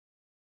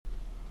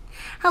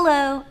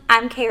Hello,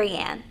 I'm Carrie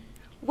Ann.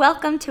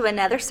 Welcome to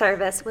another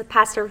service with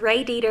Pastor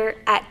Ray Dieter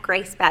at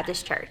Grace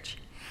Baptist Church.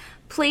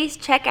 Please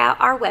check out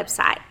our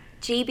website,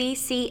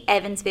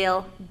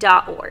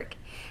 gbcevansville.org.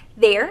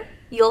 There,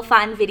 you'll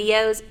find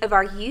videos of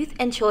our youth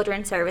and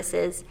children's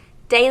services,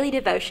 daily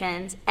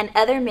devotions, and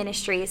other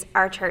ministries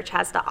our church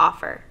has to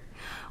offer.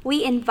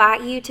 We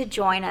invite you to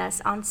join us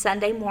on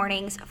Sunday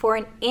mornings for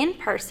an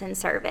in-person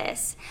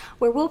service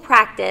where we'll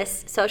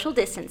practice social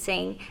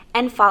distancing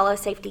and follow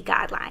safety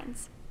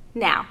guidelines.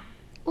 Now,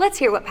 let's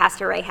hear what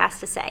Pastor Ray has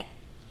to say.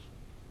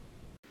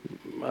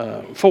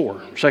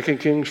 2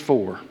 Kings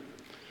 4.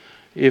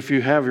 If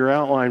you have your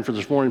outline for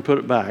this morning, put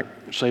it back.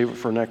 Save it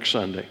for next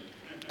Sunday.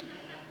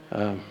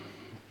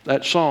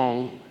 That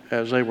song,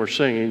 as they were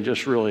singing,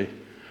 just really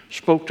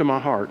spoke to my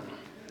heart.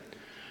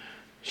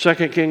 2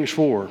 Kings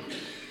 4.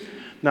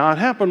 Now it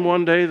happened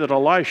one day that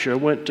Elisha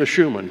went to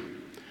Shunem,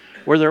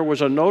 where there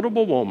was a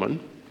notable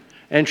woman,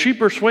 and she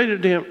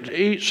persuaded him to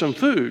eat some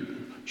food.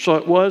 So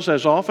it was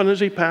as often as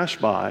he passed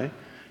by,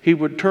 he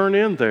would turn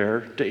in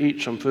there to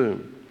eat some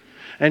food.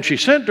 And she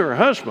said to her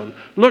husband,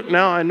 "Look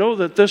now, I know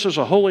that this is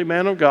a holy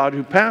man of God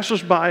who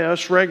passes by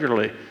us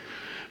regularly.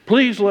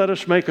 Please let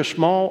us make a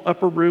small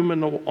upper room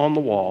on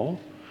the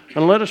wall,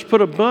 and let us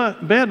put a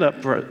bed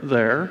up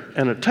there,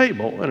 and a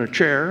table, and a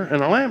chair,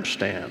 and a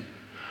lampstand.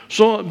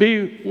 So it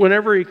be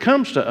whenever he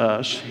comes to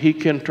us, he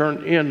can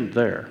turn in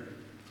there."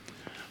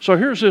 So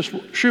here's this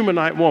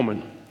Shunammite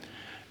woman,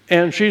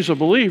 and she's a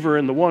believer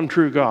in the one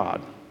true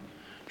God.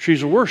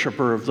 She's a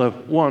worshiper of the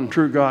one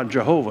true God,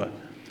 Jehovah.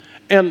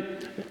 And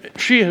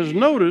she has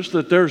noticed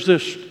that there's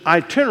this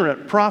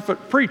itinerant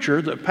prophet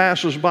preacher that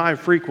passes by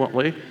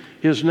frequently.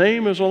 His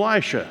name is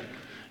Elisha.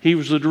 He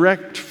was the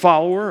direct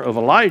follower of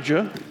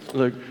Elijah,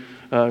 the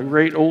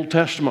great Old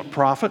Testament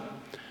prophet.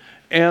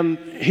 And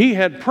he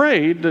had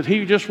prayed that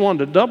he just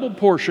wanted a double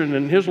portion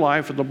in his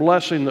life of the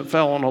blessing that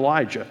fell on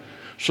Elijah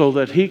so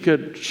that he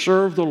could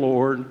serve the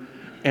Lord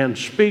and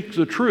speak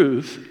the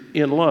truth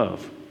in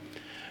love.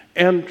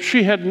 And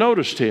she had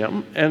noticed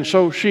him, and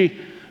so she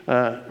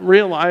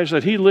realized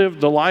that he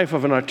lived the life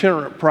of an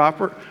itinerant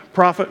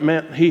prophet.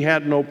 Meant he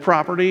had no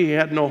property, he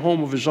had no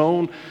home of his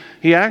own.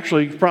 He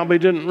actually probably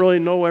didn't really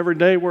know every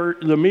day where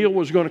the meal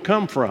was going to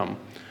come from.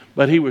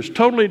 But he was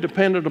totally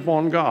dependent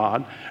upon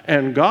God,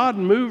 and God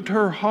moved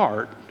her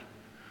heart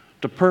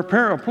to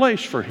prepare a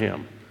place for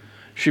him.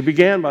 She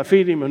began by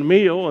feeding him a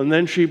meal, and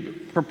then she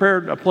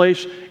prepared a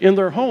place in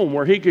their home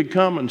where he could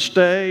come and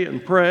stay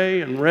and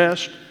pray and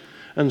rest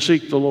and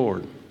seek the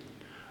Lord.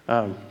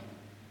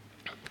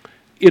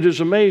 It is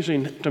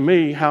amazing to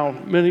me how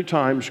many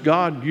times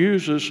God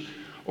uses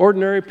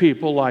ordinary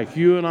people like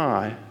you and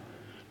I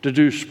to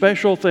do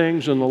special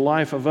things in the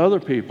life of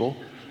other people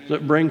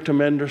that bring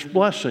tremendous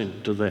blessing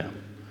to them.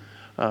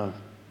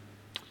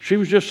 She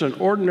was just an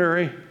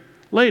ordinary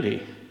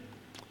lady,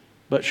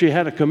 but she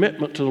had a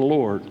commitment to the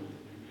Lord.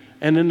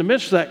 And in the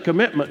midst of that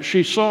commitment,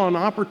 she saw an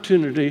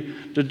opportunity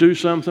to do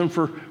something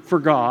for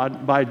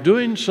God by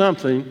doing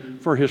something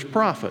for his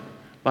prophet,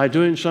 by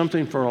doing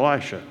something for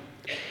Elisha.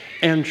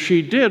 And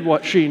she did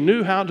what she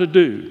knew how to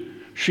do.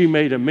 She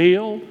made a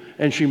meal,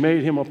 and she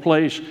made him a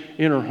place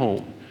in her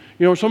home.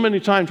 You know, so many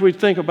times we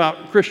think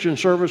about Christian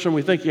service and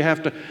we think you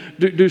have to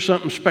do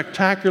something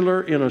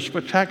spectacular in a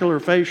spectacular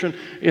fashion,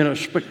 in a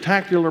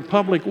spectacular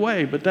public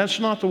way, but that's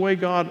not the way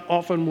God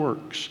often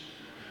works.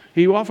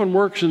 He often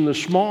works in the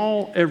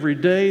small,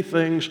 everyday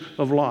things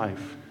of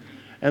life.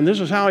 And this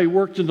is how he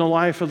worked in the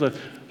life of the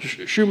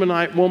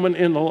Shunammite woman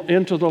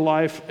into the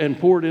life and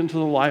poured into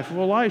the life of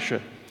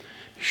Elisha.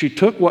 She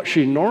took what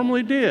she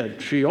normally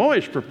did. She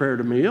always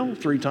prepared a meal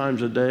 3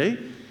 times a day.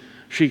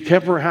 She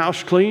kept her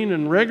house clean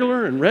and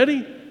regular and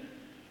ready,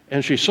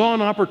 and she saw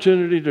an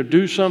opportunity to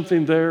do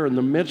something there in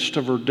the midst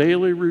of her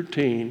daily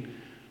routine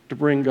to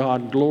bring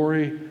God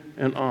glory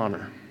and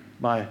honor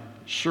by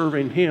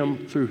serving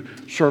him through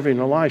serving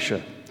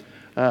Elisha.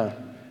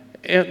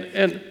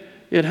 And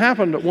it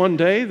happened that one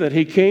day that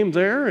he came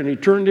there and he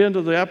turned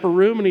into the upper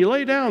room and he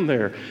lay down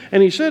there.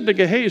 And he said to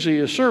Gehazi,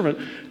 his servant,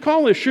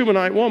 "Call this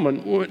Shunammite woman."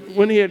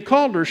 When he had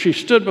called her, she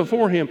stood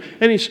before him.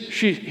 And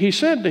he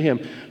said to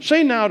him,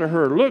 "Say now to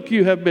her, 'Look,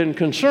 you have been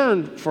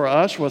concerned for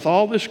us with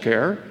all this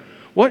care.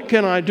 What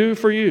can I do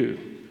for you?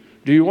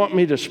 Do you want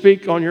me to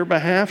speak on your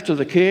behalf to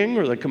the king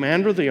or the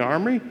commander of the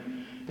army?"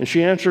 And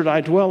she answered,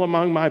 "I dwell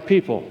among my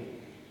people."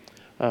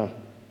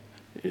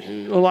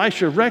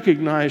 Elisha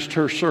recognized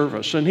her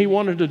service, and he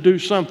wanted to do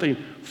something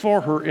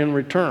for her in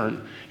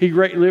return. He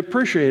greatly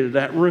appreciated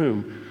that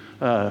room.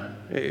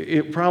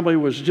 It probably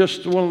was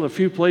just one of the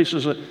few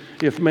places, that,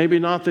 if maybe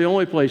not the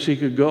only place, he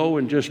could go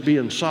and just be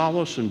in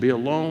solace and be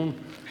alone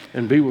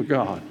and be with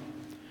God.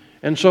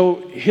 And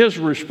so his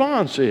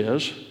response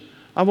is,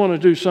 "I want to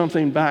do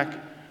something back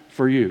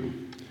for you."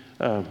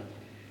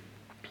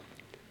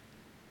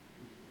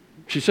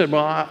 She said,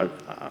 "Well,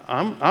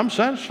 I'm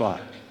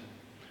satisfied.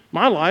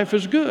 My life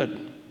is good.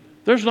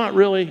 There's not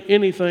really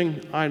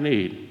anything I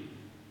need."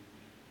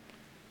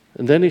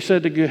 And then he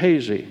said to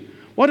Gehazi,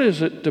 "What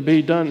is it to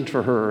be done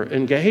for her?"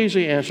 And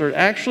Gehazi answered,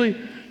 "Actually,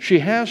 she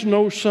has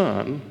no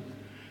son,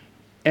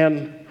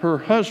 and her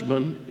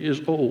husband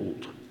is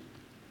old.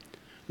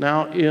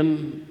 Now,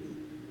 in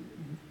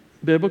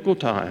biblical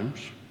times,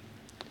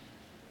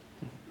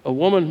 a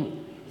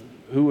woman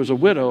who was a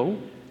widow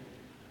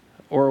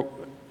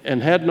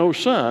and had no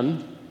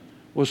son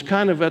was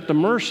kind of at the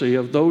mercy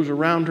of those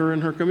around her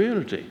in her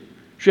community.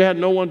 She had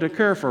no one to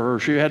care for her.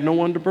 She had no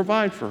one to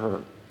provide for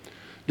her.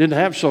 Didn't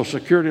have Social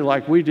Security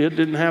like we did,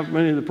 didn't have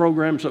many of the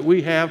programs that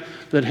we have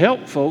that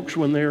help folks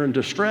when they're in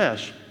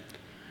distress.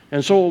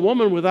 And so a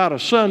woman without a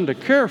son to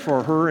care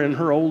for her in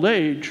her old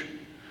age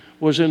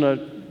was in a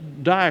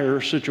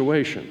dire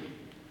situation.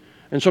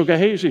 And so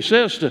Gehazi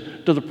says to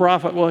the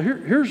prophet, well,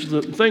 here's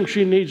the thing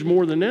she needs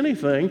more than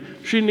anything.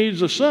 She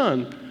needs a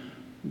son.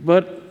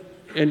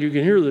 And you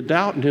can hear the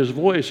doubt in his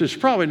voice. It's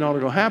probably not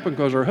going to happen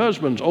because her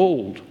husband's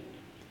old.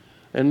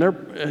 And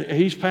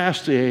he's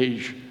past the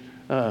age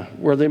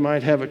where they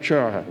might have a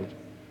child.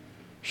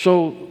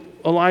 So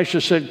Elisha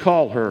said,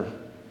 call her.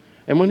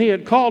 And when he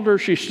had called her,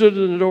 she stood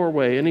in the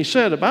doorway. And he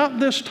said, about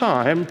this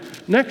time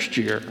next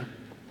year,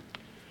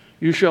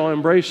 you shall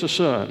embrace a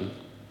son.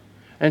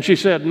 And she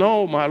said,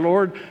 no, my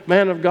Lord,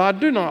 man of God,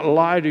 do not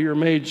lie to your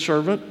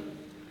maidservant.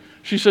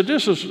 She said,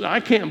 I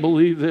can't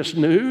believe this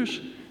news.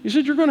 He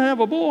said, you're going to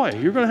have a boy.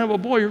 You're going to have a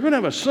boy. You're going to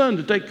have a son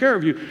to take care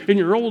of you in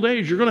your old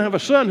age. You're going to have a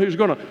son who's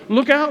going to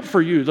look out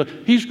for you.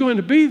 He's going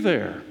to be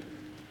there.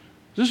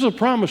 This is a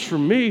promise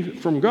from me,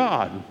 from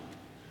God.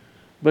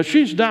 But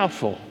she's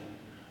doubtful.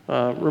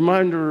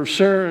 Reminder of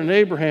Sarah and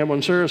Abraham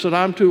when Sarah said,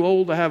 I'm too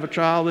old to have a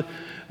child.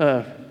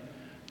 But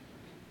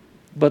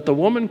the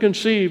woman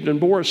conceived and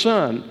bore a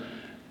son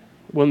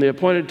when the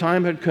appointed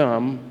time had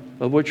come,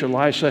 of which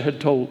Elisha had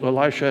told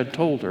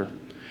her.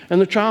 And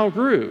the child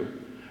grew.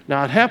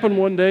 Now it happened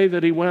one day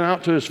that he went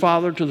out to his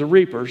father to the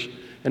reapers,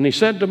 and he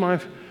said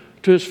to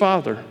his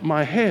father,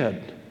 my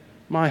head,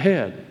 my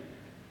head.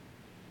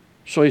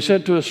 So he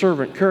said to his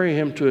servant, carry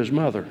him to his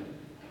mother.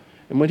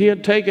 And when he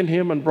had taken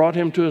him and brought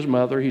him to his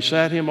mother, he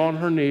sat him on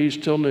her knees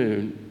till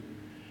noon,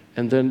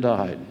 and then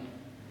died.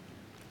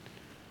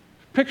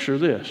 Picture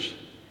this.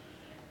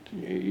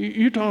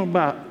 You talk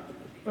about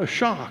a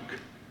shock.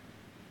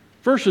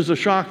 First is the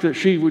shock that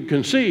she would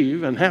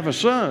conceive and have a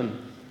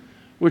son,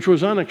 which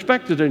was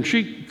unexpected, and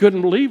she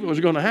couldn't believe it was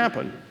going to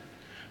happen.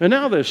 And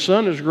now this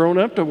son has grown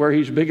up to where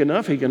he's big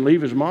enough he can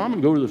leave his mom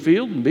and go to the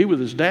field and be with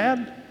his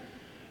dad.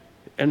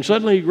 And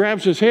suddenly he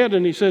grabs his head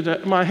and he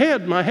says, my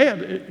head, my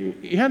head.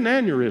 He had an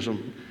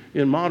aneurysm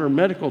in modern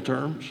medical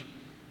terms.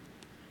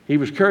 He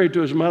was carried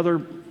to his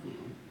mother,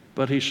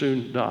 but he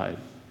soon died.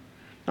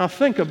 Now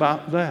think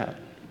about that.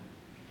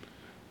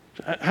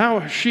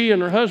 How she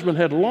and her husband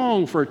had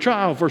longed for a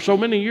child for so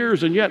many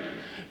years, and yet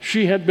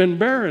she had been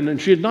barren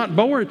and she had not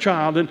bore a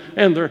child,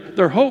 and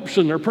their hopes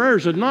and their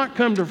prayers had not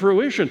come to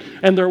fruition,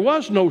 and there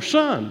was no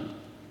son.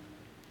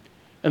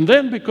 And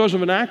then because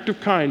of an act of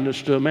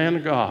kindness to a man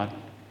of God,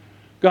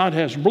 God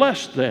has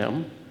blessed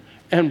them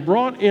and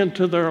brought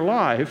into their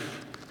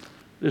life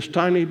this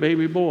tiny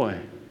baby boy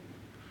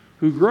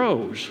who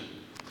grows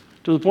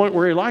to the point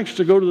where he likes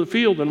to go to the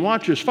field and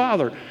watch his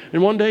father.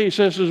 And one day he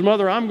says to his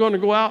mother, I'm going to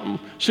go out and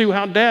see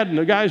how Dad and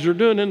the guys are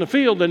doing in the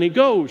field. And he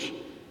goes.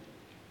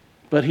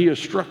 But he is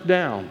struck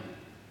down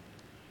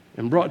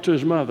and brought to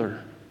his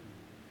mother.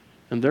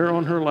 And there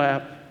on her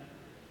lap,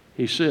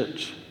 he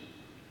sits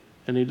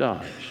and he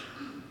dies.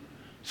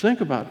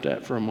 Think about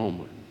that for a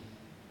moment.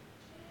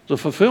 The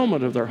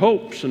fulfillment of their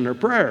hopes and their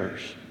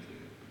prayers.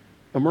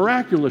 A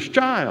miraculous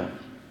child.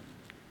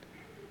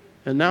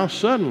 And now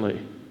suddenly,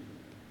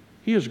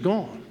 he is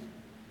gone,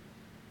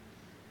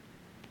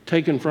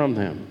 taken from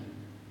them.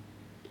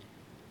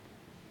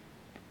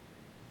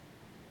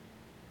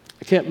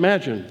 I can't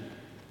imagine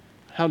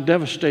how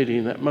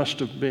devastating that must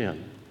have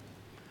been.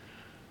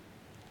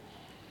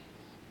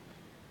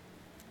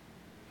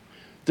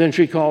 Then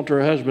she called to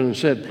her husband and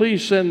said,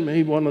 please send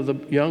me one of the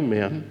young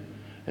men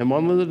and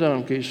one of the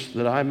donkeys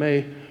that I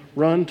may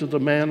run to the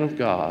man of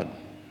God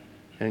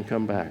and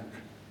come back.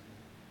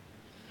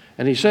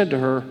 And he said to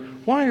her,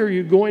 why are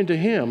you going to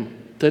him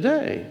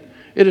today?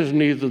 It is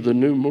neither the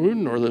new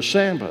moon nor the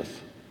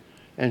Sabbath.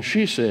 And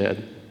she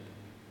said,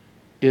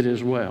 it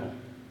is well.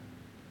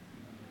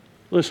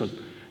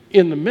 Listen,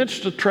 in the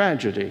midst of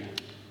tragedy,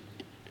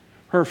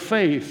 her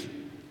faith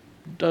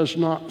does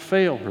not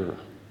fail her.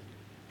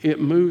 It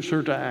moves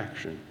her to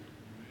action.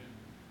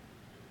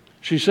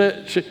 She's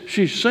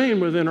saying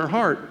within her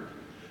heart,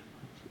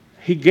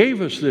 he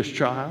gave us this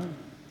child.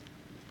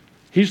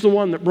 He's the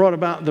one that brought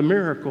about the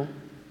miracle.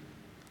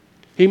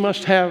 He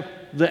must have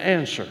the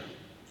answer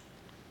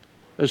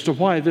as to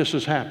why this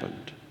has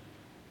happened.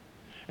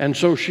 And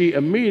so she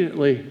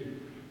immediately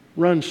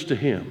runs to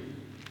him.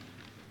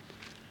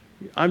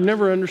 I've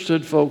never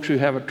understood folks who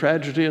have a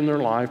tragedy in their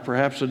life,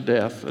 perhaps a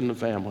death in the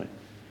family,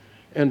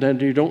 and then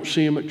you don't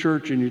see them at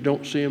church, and you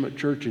don't see them at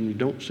church, and you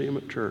don't see them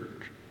at church.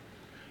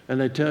 And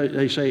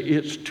they say,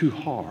 it's too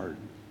hard.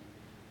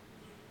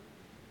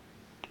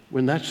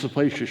 When that's the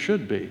place you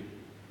should be,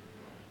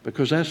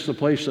 because that's the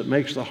place that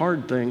makes the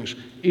hard things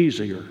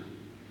easier.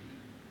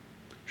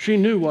 She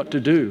knew what to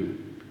do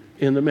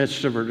in the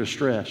midst of her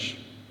distress.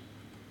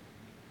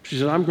 She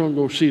said, I'm going to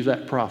go see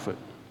that prophet.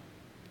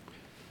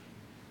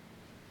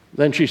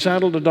 Then she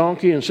saddled a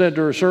donkey and said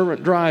to her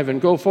servant, drive and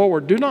go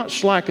forward. Do not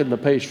slacken the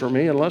pace for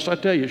me unless I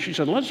tell you. She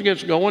said, let's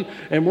get going,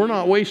 and we're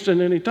not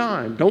wasting any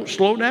time. Don't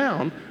slow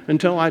down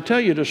until I tell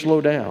you to slow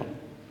down.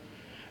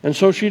 And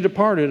so she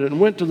departed and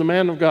went to the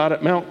man of God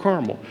at Mount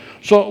Carmel.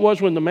 So it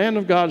was when the man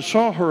of God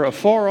saw her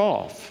afar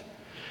off,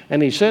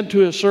 and he said to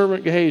his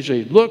servant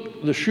Gehazi,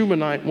 look, the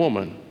Shunammite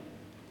woman.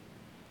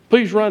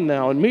 Please run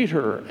now and meet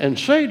her and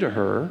say to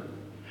her,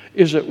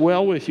 is it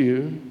well with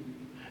you?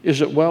 Is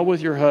it well with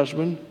your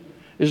husband?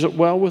 Is it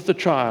well with the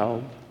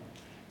child?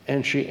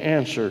 And she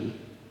answered,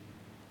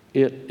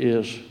 it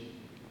is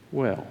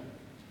well.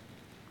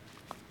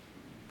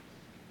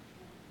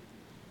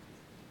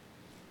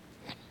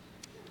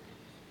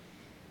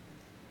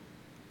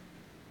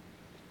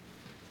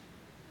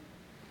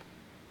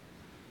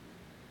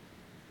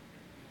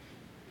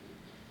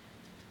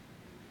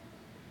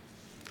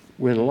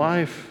 When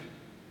life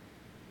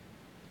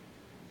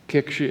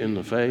kicks you in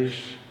the face,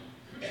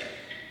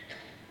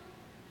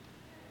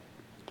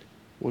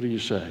 what do you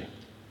say?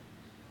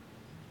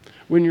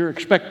 When your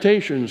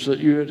expectations that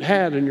you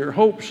had and your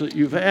hopes that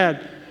you've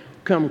had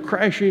come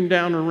crashing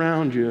down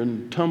around you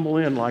and tumble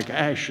in like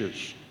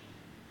ashes,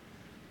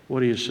 what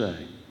do you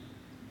say?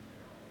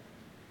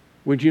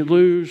 When you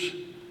lose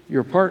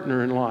your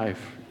partner in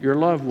life, your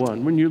loved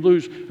one, when you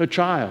lose a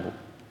child,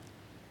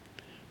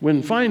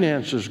 when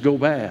finances go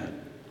bad,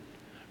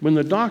 when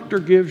the doctor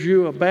gives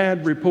you a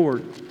bad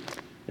report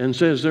and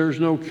says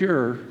there's no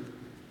cure,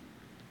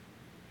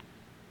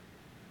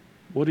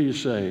 what do you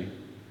say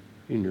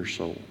in your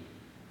soul?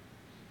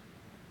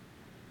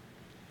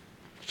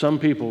 Some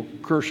people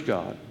curse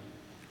God.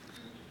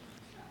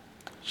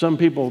 Some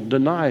people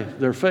deny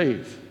their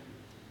faith.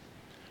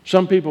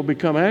 Some people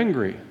become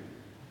angry.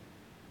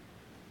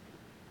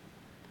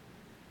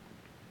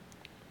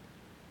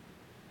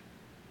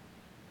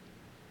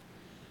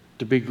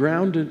 To be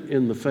grounded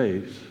in the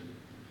faith,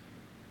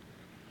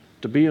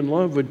 to be in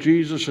love with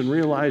Jesus and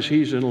realize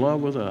He's in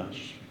love with us,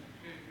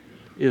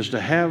 is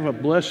to have a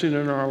blessing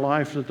in our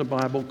life that the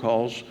Bible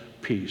calls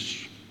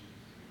peace.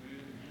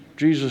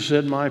 Jesus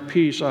said, my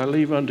peace I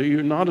leave unto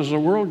you, not as the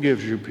world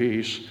gives you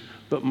peace,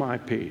 but my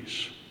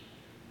peace.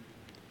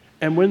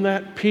 And when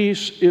that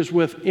peace is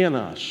within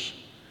us,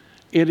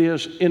 it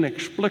is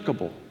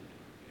inexplicable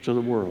to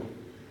the world.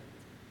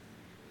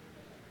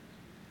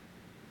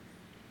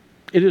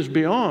 It is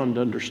beyond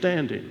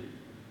understanding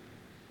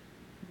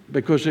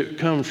because it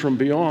comes from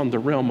beyond the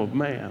realm of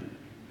man.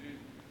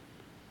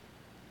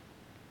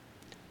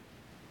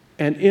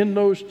 And in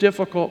those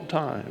difficult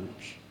times,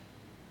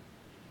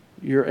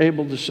 you're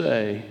able to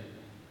say,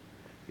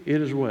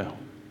 it is well.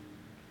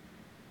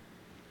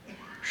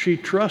 She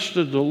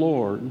trusted the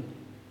Lord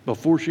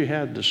before she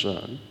had the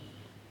son.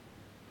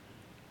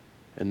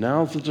 And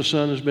now that the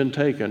son has been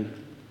taken,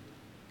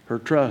 her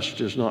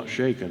trust is not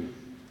shaken.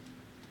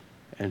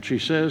 And she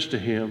says to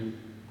him,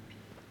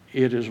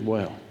 it is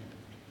well.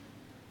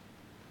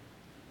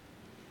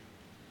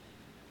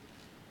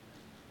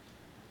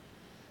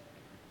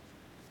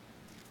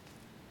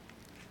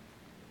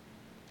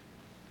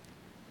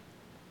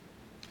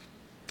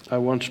 I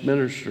once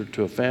ministered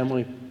to a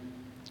family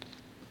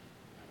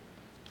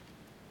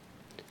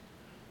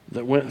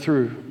that went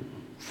through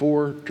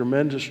 4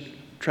 tremendous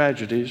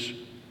tragedies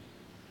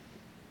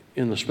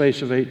in the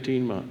space of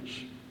 18 months,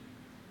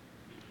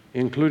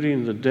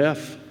 including the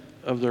death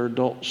of their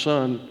adult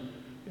son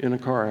in a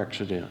car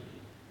accident.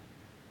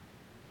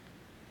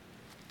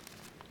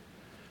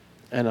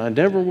 And I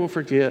never will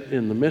forget,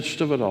 in the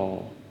midst of it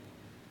all,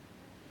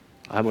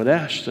 I would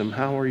ask them,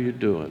 how are you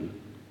doing?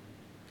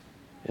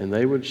 And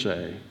they would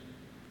say,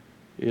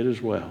 it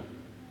is well.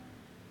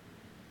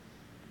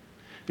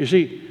 You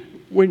see,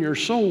 when your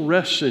soul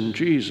rests in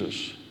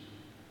Jesus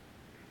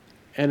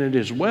and it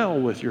is well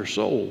with your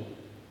soul,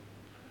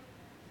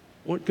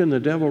 what can the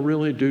devil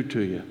really do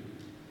to you?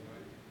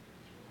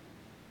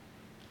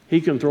 He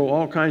can throw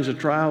all kinds of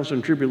trials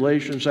and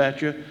tribulations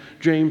at you.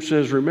 James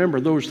says, remember,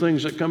 those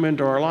things that come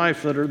into our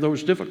life that are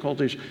those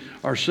difficulties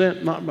are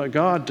sent not by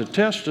God to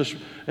test us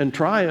and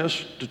try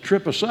us, to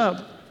trip us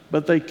up,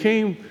 but they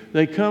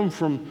come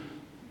from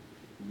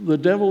the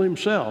devil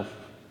himself.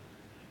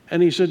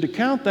 And he said to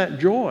count that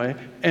joy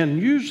and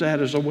use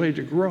that as a way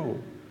to grow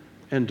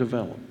and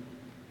develop.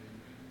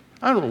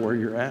 I don't know where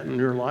you're at in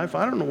your life.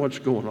 I don't know what's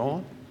going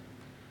on.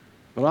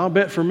 But I'll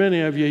bet for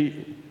many of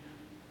you,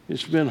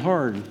 it's been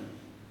hard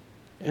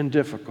and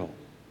difficult.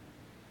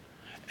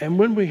 And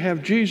when we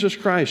have Jesus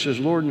Christ as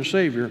Lord and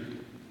Savior,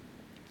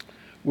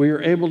 we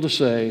are able to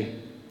say,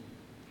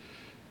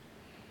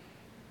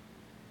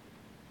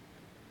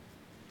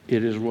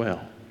 it is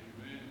well.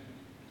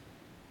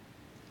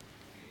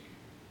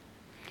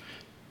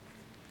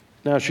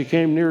 Now she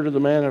came near to the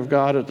man of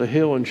God at the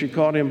hill, and she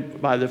caught him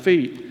by the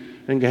feet.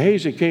 And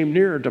Gehazi came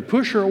near to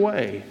push her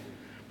away.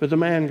 But the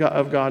man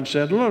of God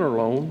said, let her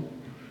alone,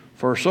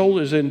 for her soul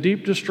is in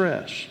deep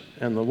distress,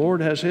 and the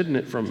Lord has hidden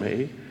it from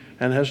me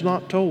and has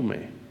not told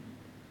me.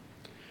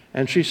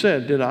 And she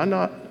said, did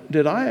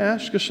did I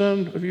ask a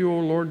son of you, O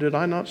Lord? Did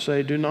I not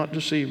say, do not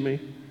deceive me?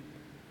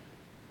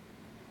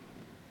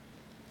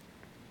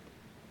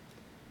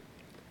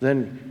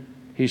 Then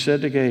he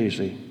said to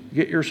Gehazi,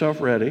 get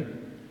yourself ready,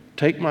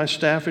 take my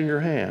staff in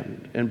your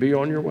hand, and be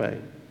on your way.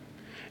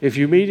 If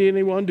you meet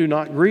anyone, do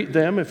not greet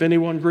them. If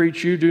anyone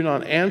greets you, do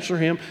not answer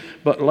him,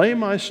 but lay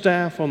my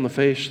staff on the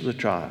face of the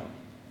child.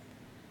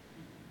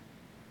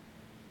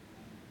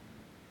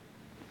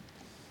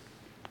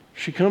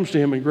 She comes to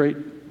him in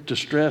great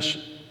distress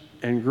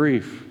and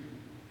grief.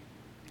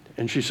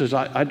 And she says,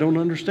 I don't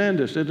understand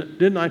this.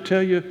 Didn't I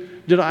tell you?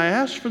 Did I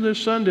ask for this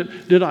son?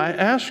 Did I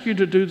ask you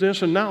to do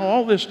this? And now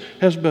all this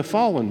has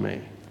befallen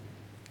me.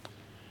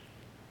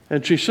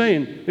 And she's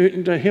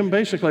saying to him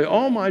basically,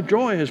 all my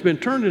joy has been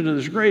turned into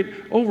this great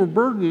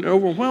overburdened,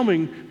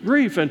 overwhelming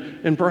grief.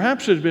 And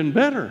perhaps it had been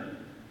better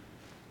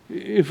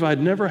if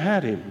I'd never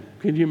had him.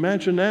 Can you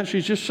imagine that?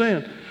 She's just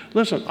saying,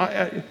 listen,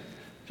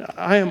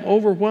 I am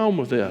overwhelmed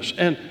with this.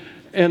 And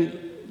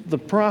the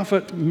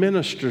prophet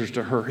ministers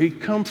to her. He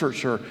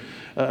comforts her.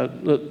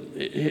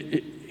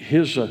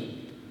 His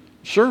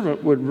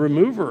servant would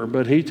remove her,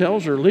 but he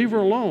tells her, leave her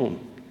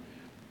alone.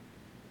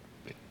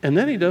 And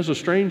then he does a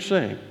strange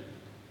thing.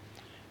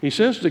 He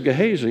says to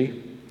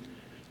Gehazi,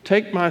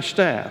 take my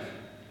staff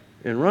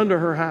and run to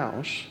her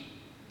house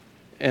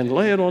and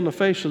lay it on the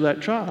face of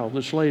that child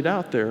that's laid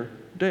out there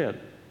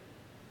dead.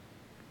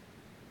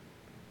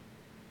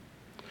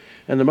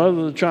 And the mother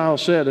of the child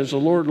said, as the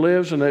Lord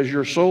lives and as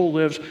your soul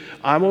lives,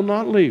 I will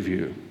not leave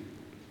you.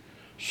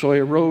 So he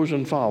arose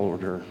and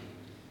followed her.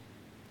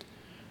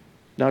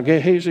 Now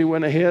Gehazi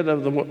went ahead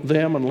of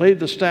them and laid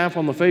the staff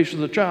on the face of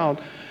the child,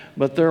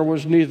 but there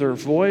was neither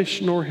voice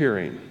nor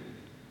hearing.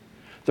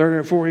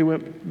 Therefore he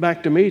went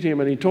back to meet him,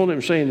 and he told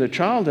him, saying, the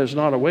child has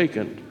not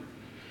awakened.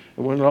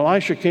 And when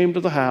Elisha came to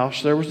the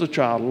house, there was the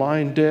child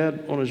lying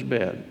dead on his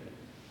bed.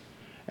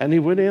 And he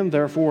went in,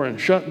 therefore,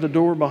 and shut the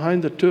door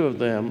behind the two of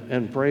them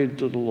and prayed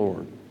to the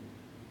Lord.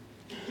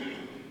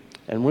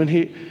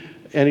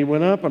 And he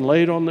went up and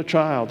laid on the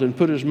child and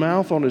put his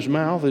mouth on his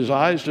mouth, his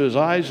eyes to his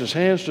eyes, his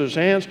hands to his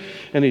hands.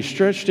 And he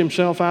stretched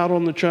himself out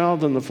on the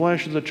child, and the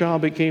flesh of the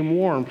child became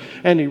warm.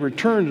 And he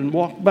returned and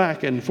walked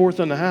back and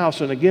forth in the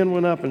house, and again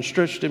went up and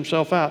stretched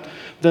himself out.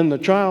 Then the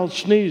child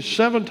sneezed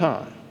 7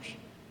 times,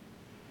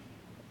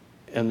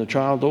 and the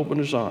child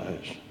opened his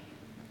eyes.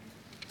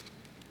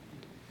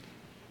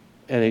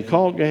 And he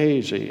called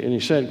Gehazi, and he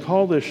said,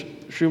 call this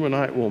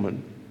Shunammite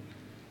woman.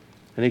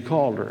 And he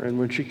called her, and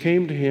when she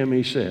came to him,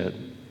 he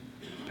said,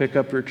 pick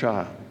up your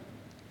child.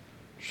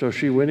 So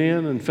she went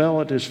in and fell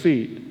at his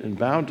feet and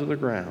bowed to the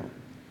ground.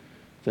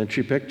 Then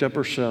she picked up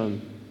her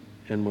son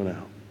and went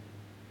out.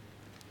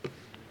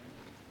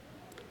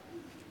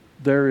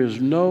 There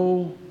is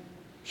no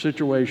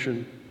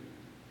situation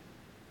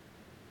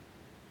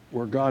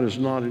where God is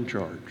not in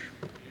charge.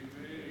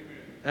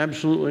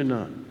 Absolutely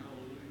none.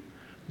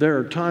 There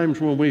are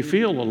times when we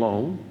feel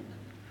alone.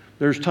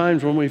 There's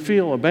times when we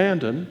feel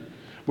abandoned.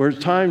 There's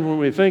times when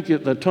we think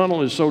that the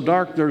tunnel is so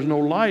dark there's no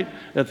light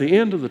at the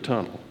end of the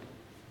tunnel.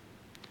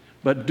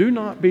 But do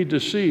not be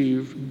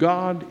deceived.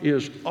 God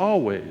is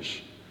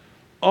always,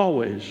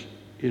 always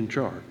in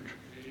charge.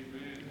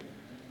 Amen.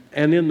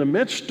 And in the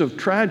midst of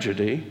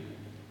tragedy,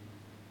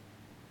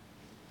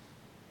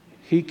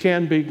 He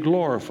can be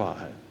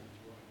glorified.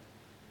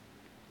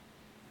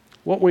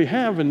 What we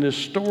have in this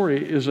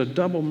story is a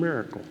double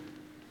miracle.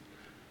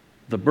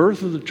 The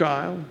birth of the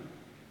child,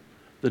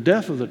 the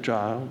death of the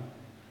child,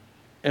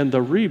 and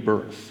the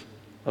rebirth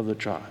of the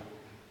child.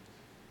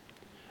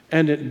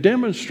 And it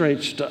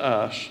demonstrates to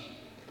us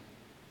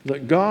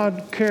that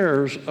God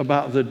cares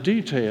about the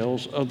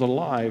details of the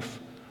life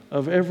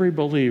of every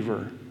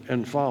believer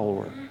and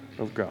follower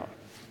of God.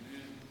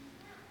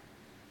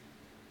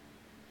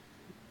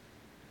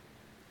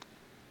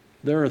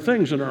 There are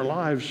things in our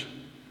lives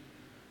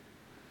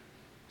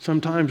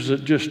sometimes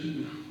that just,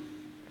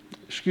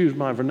 excuse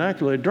my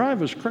vernacular, they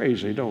drive us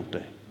crazy, don't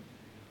they?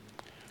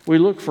 We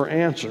look for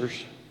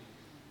answers.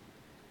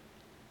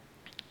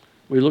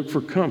 We look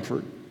for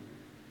comfort.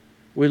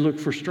 We look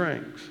for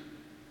strength.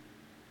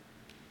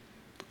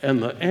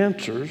 And the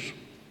answers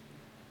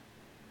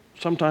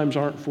sometimes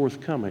aren't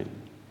forthcoming.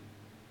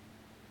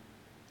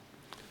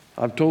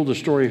 I've told the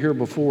story here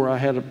before. I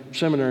had a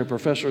seminary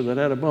professor that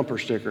had a bumper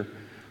sticker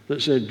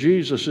that said,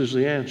 Jesus is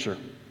the answer.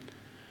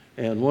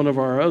 And one of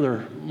our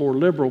other more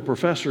liberal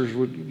professors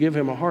would give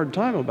him a hard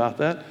time about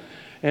that.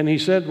 And he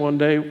said one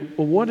day,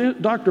 well, what is,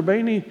 Dr.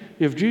 Bainey,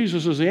 if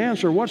Jesus is the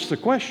answer, what's the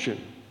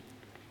question?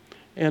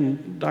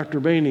 And Dr.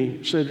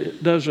 Bainey said,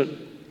 it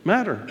doesn't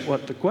matter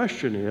what the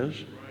question is.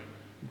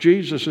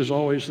 Jesus is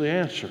always the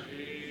answer.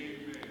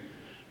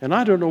 And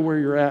I don't know where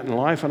you're at in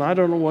life, and I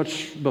don't know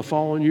what's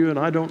befallen you, and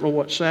I don't know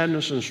what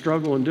sadness and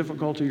struggle and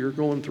difficulty you're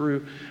going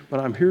through, but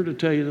I'm here to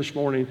tell you this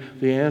morning,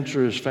 the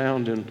answer is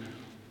found in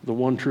the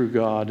one true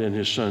God and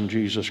His Son,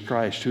 Jesus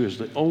Christ, who is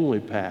the only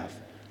path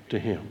to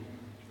Him.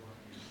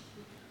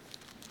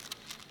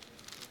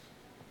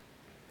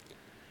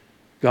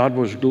 God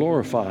was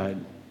glorified.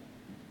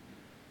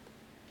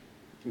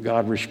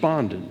 God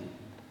responded.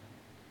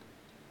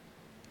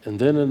 And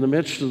then in the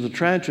midst of the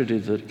tragedy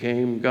that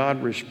came,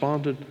 God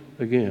responded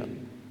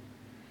again,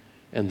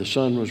 and the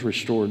son was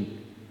restored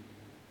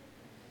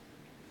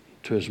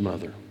to his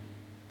mother.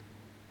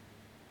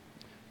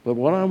 But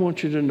what I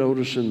want you to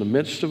notice in the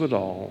midst of it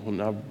all,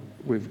 and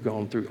we've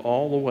gone through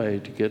all the way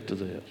to get to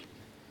this,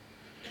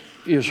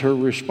 is her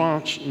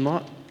response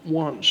not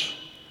once,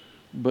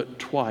 but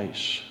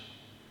twice.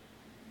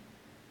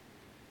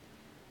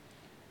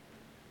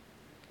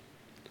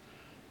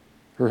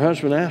 Her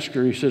husband asked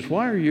her, he says,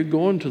 "Why are you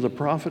going to the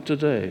prophet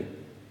today?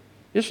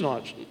 It's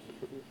not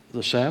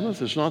the Sabbath,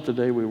 it's not the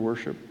day we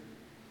worship."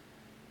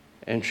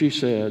 And she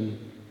said,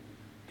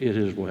 "It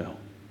is well."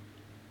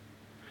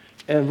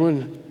 And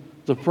when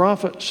the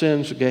prophet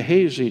sends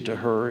Gehazi to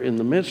her in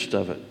the midst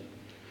of it,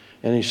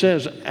 and he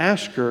says,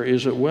 "Ask her,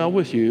 is it well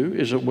with you?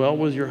 Is it well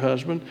with your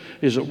husband?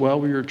 Is it well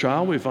with your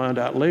child?" We find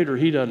out later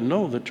he doesn't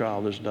know the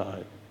child has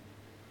died.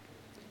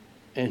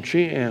 And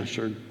she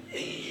answered,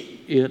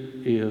 "It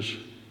is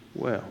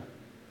well."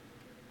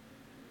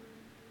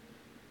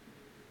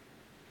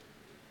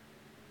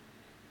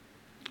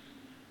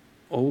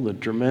 Oh, the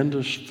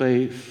tremendous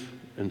faith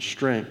and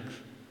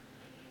strength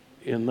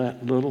in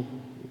that little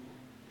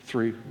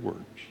 3 words.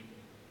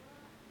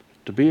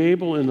 To be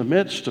able, in the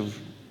midst of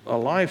a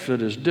life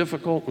that is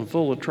difficult and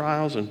full of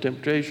trials and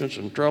temptations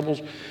and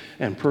troubles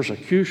and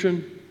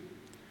persecution,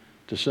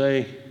 to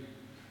say,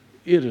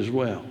 "It is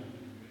well.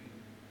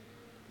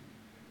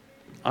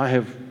 I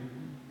have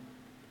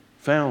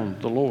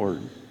found the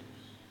Lord.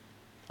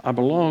 I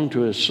belong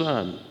to his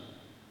Son.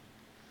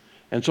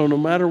 And so no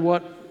matter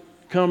what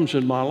comes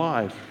in my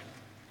life,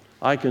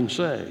 I can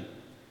say,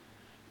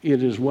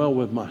 it is well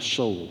with my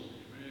soul.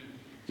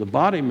 The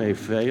body may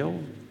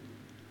fail,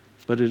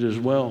 but it is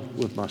well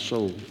with my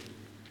soul.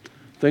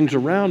 Things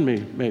around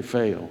me may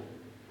fail,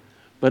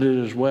 but it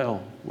is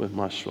well with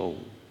my soul."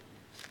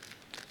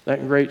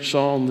 That great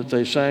psalm that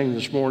they sang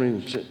this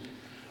morning,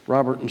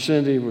 Robert and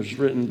Cindy, was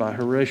written by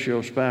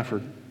Horatio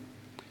Spafford.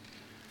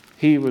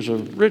 He was a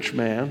rich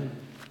man,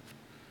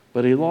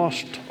 but he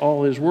lost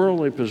all his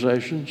worldly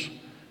possessions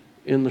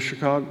in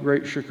the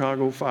Great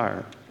Chicago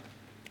Fire.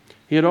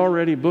 He had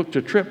already booked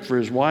a trip for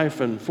his wife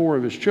and 4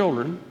 of his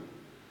children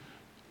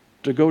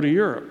to go to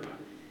Europe.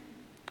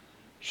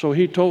 So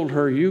he told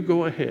her, "You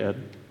go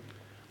ahead.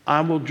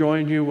 I will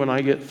join you when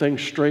I get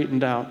things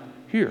straightened out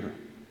here."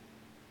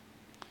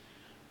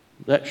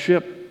 That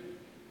ship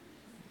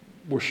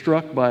was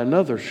struck by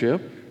another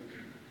ship,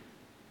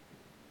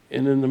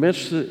 and in the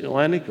midst of the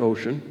Atlantic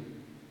Ocean,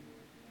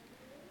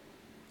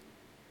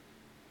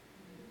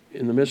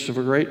 in the midst of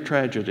a great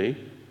tragedy,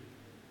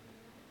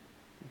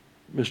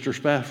 Mr.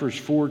 Spafford's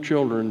 4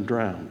 children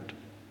drowned.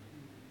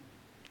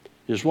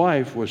 His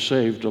wife was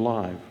saved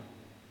alive.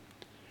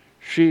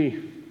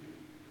 She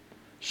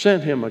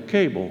sent him a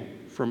cable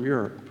from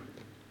Europe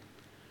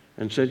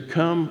and said,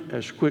 "Come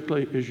as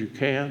quickly as you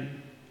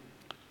can.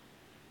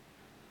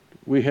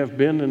 We have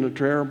been in a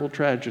terrible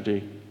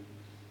tragedy.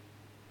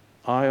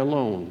 I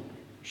alone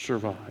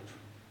survive."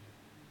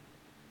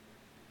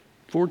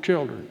 4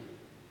 children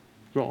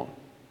gone.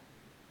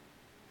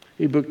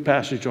 He booked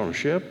passage on a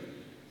ship,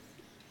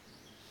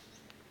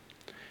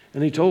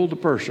 and he told the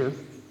purser,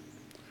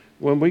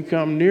 "When we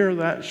come near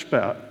that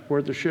spot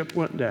where the ship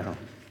went down,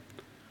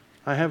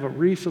 I have a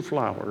wreath of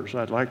flowers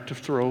I'd like to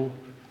throw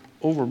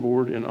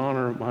overboard in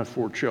honor of my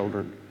 4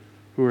 children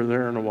who are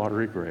there in a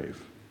watery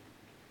grave."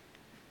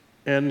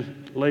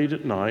 And late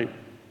at night,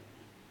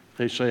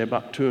 they say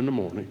about 2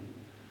 a.m,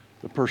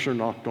 the purser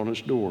knocked on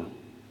his door.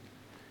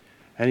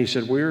 And he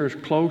said, "We're as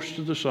close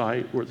to the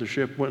site where the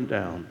ship went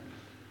down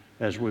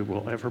as we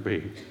will ever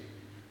be."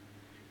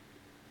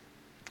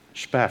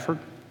 Spafford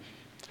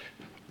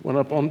went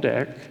up on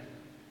deck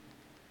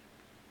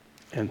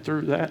and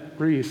threw that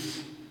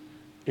wreath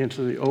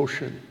into the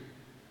ocean.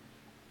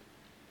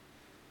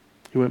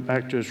 He went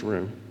back to his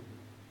room.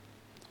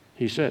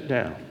 He sat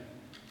down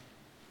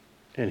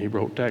and he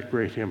wrote that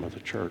great hymn of the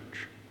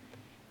church.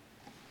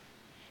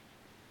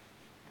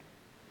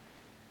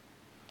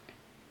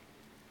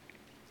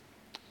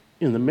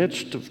 In the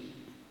midst of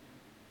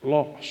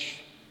loss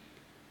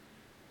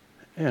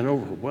and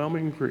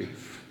overwhelming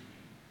grief,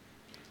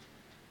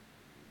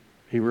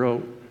 he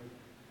wrote,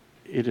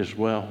 "It is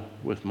well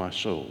with my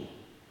soul.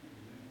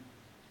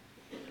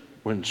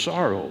 When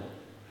sorrow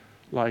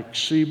like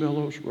sea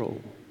billows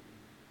roll,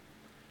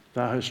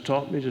 thou hast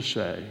taught me to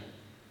say,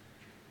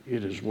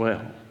 it is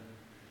well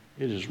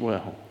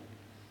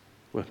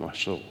with my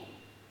soul."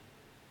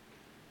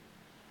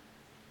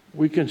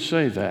 We can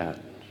say that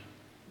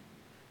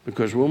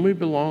because when we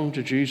belong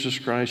to Jesus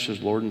Christ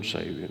as Lord and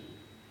Savior,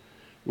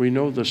 we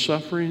know the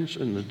sufferings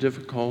and the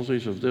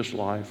difficulties of this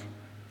life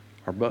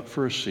are but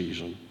for a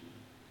season.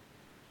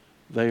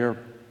 They are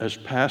as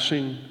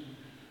passing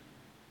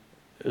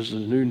as the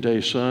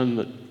noonday sun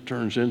that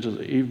turns into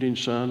the evening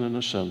sun and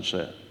the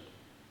sunset.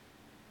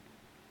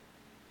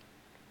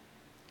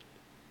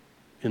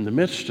 In the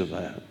midst of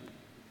that,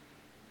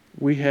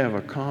 we have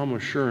a calm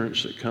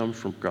assurance that comes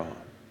from God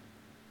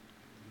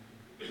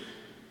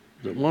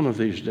that one of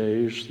these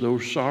days,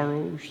 those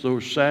sorrows,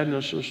 those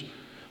sadnesses,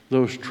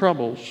 those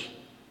troubles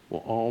will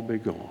all be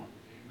gone.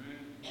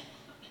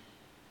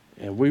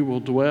 And we will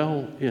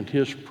dwell in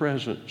his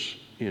presence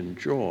in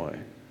joy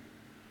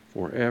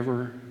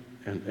forever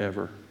and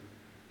ever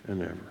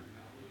and ever.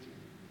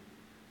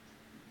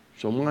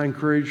 So my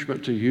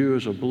encouragement to you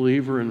as a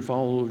believer and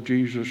follower of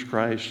Jesus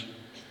Christ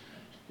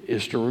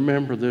is to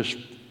remember this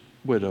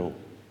widow.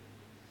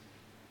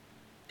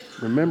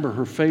 Remember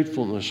her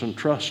faithfulness and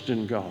trust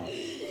in God.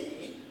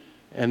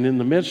 And in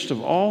the midst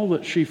of all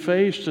that she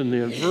faced and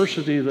the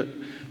adversity,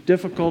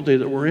 difficulty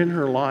that were in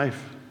her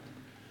life,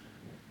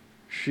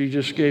 she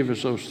just gave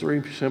us those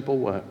three simple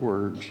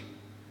words: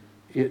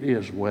 it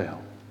is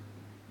well.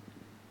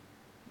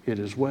 It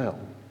is well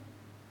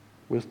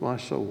with my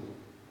soul.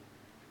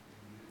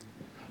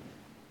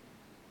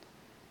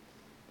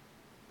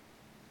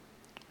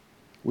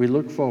 We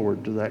look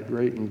forward to that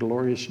great and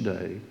glorious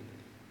day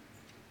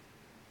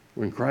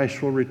when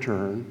Christ will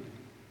return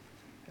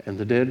and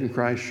the dead in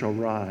Christ shall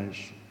rise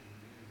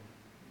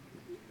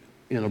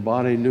in a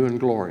body new and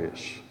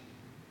glorious.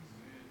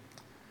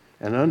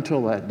 And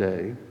until that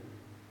day,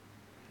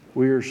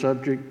 we are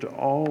subject to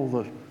all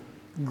the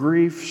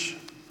griefs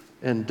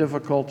and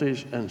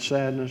difficulties and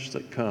sadness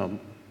that come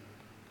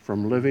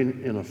from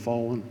living in a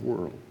fallen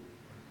world.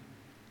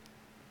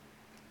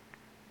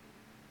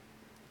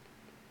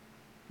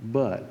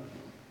 But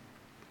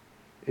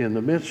in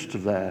the midst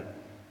of that,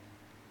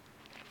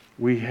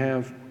 we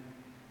have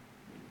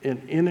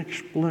an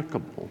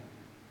inexplicable,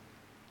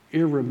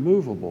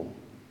 irremovable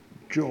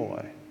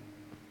joy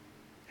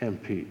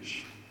and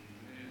peace.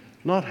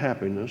 Not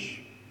happiness,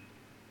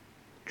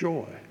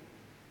 joy.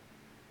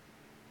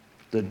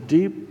 The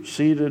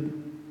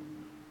deep-seated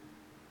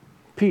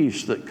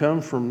peace that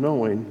comes from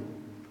knowing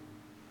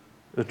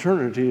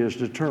eternity is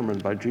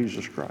determined by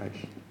Jesus Christ.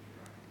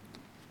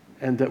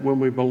 And that when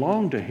we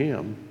belong to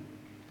him,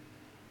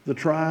 the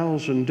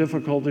trials and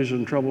difficulties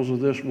and troubles of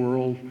this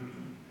world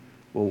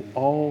will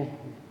all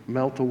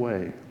melt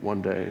away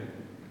one day,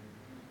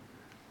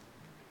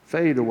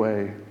 fade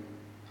away,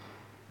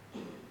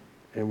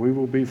 and we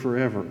will be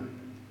forever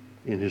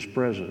in his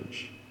presence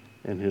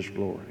and his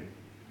glory.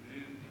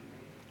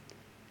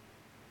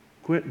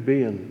 Quit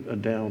being a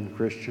down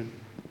Christian.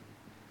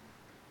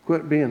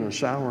 Quit being a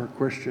sour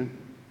Christian.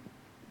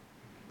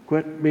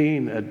 Quit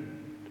being a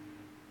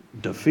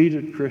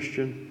defeated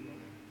Christian.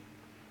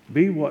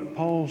 Be what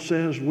Paul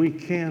says we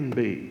can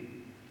be,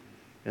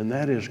 and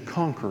that is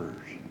conquerors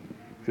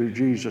through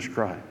Jesus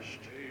Christ.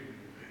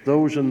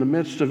 Those in the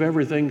midst of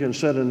everything can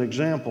set an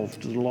example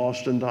to the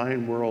lost and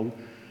dying world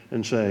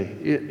and say,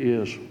 it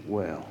is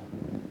well.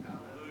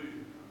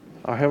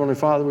 Our Heavenly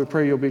Father, we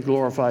pray you'll be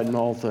glorified in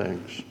all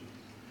things.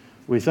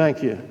 We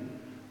thank you,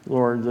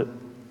 Lord, that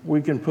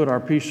we can put our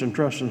peace and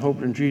trust and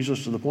hope in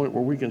Jesus to the point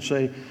where we can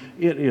say,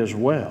 it is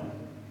well.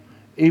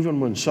 Even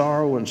when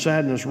sorrow and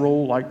sadness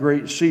roll like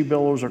great sea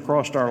billows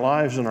across our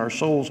lives and our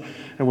souls,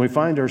 and we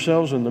find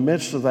ourselves in the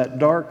midst of that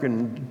dark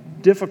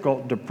and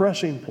difficult,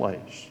 depressing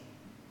place,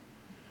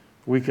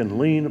 we can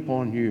lean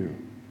upon you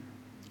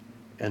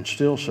and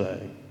still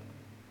say,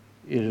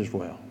 it is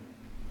well.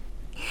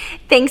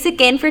 Thanks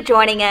again for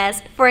joining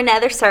us for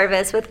another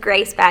service with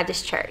Grace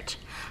Baptist Church.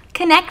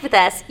 Connect with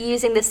us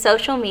using the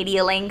social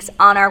media links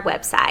on our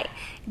website,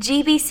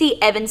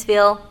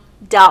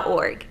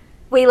 gbcevansville.org.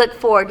 We look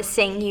forward to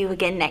seeing you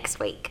again next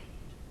week.